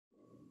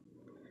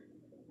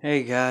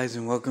Hey guys,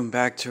 and welcome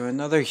back to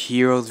another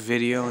Heroes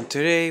video, and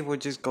today we're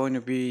just going to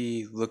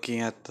be looking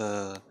at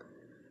the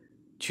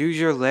Choose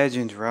Your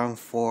Legends round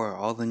 4,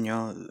 all the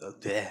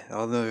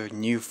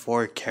new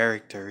 4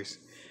 characters,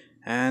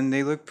 and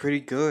they look pretty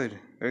good.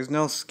 There's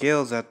no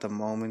skills at the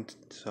moment,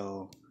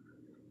 so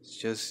let's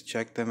just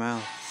check them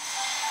out.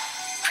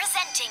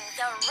 Presenting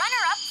the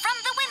runner-up from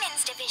the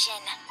women's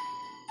division.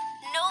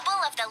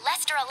 Noble of the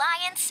Leicester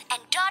Alliance and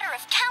daughter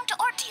of Count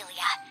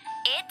Ordelia,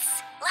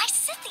 it's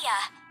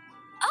Lysithia.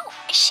 Oh,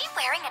 is she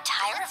wearing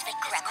attire of the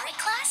Gremory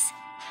class?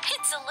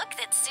 It's a look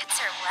that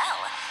suits her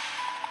well.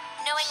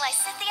 Knowing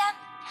Lysithia,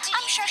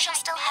 I'm sure she'll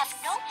still have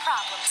no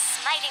problem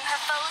smiting her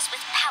foes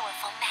with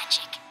powerful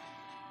magic.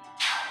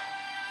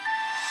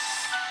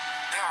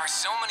 There are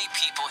so many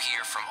people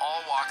here from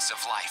all walks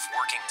of life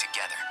working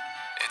together.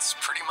 It's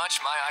pretty much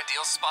my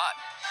ideal spot.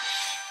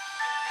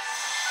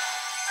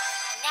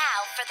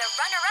 Now for the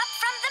runner-up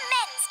from the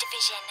men's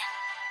division.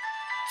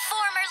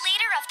 Former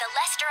leader of the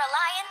Leicester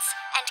Alliance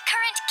and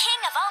current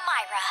king of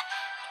Almyra,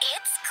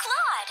 it's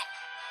Claude.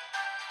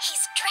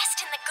 He's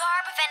dressed in the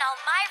garb of an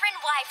Almyran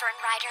wyvern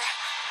rider.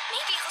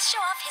 Maybe he'll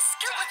show off his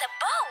skill with a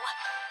bow.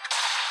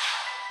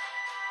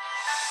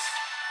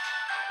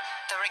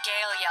 The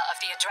regalia of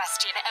the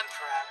Adrestian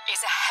Emperor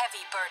is a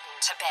heavy burden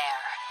to bear.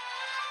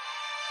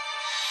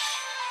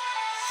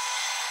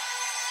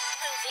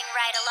 Moving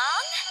right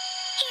along,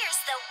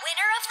 here's the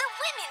winner of the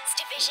women's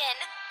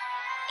division.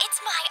 It's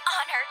my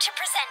honor to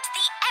present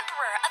the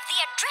Emperor of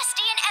the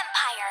Adrestian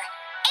Empire,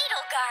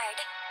 Edelgard.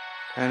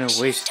 Kinda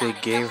wish they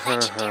gave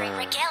her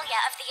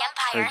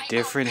her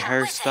different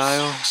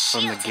hairstyle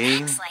from the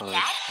game, but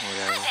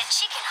whatever. I bet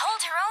she can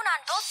hold her own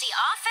on both the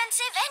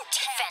offensive and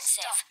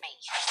defensive.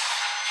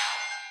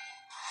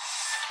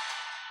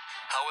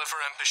 However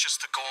ambitious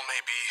the goal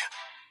may be,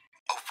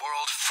 a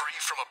world free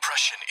from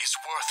oppression is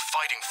worth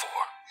fighting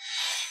for.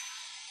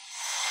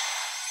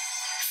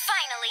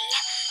 Finally,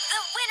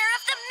 the winner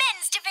of the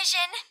men's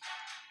division.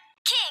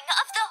 King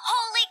of the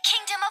Holy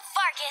Kingdom of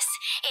Vargas,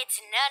 it's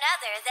none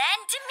other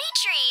than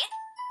Dimitri.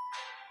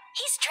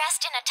 He's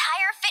dressed in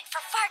attire fit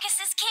for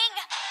Vargas's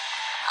king.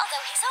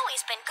 Although he's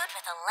always been good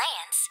with a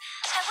lance,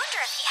 I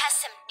wonder if he has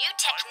some new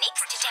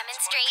techniques to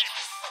demonstrate.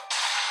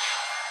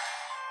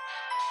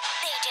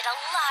 They did a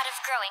lot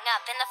of growing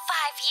up in the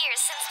 5 years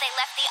since they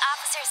left the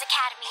Officers'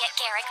 Academy at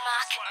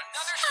Garrickmach.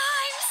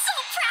 I'm so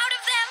proud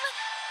of them!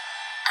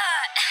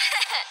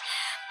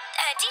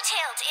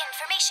 Detailed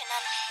information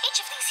on each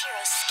of these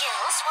heroes'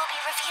 skills will be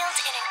revealed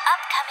in an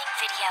upcoming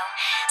video,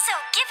 so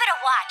give it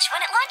a watch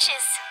when it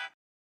launches.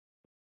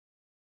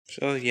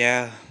 So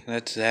yeah,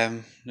 that's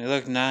them. They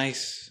look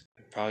nice.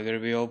 They're probably gonna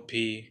be OP.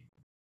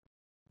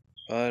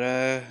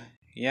 But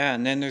yeah,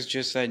 and then there's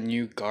just that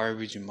new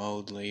garbage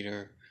mode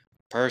later.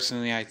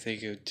 Personally, I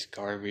think it's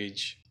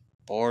garbage,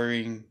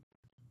 boring,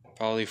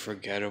 probably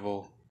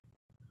forgettable.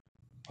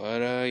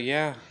 But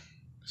yeah,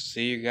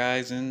 see you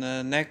guys in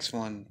the next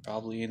one,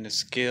 probably in the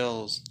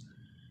skills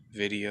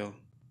video.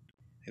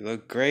 They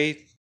look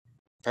great.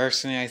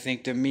 Personally, I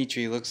think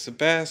Dimitri looks the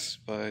best,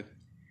 but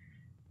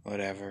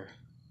whatever.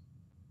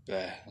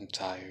 I'm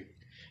tired.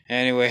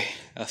 Anyway,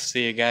 I'll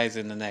see you guys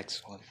in the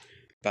next one.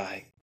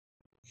 Bye.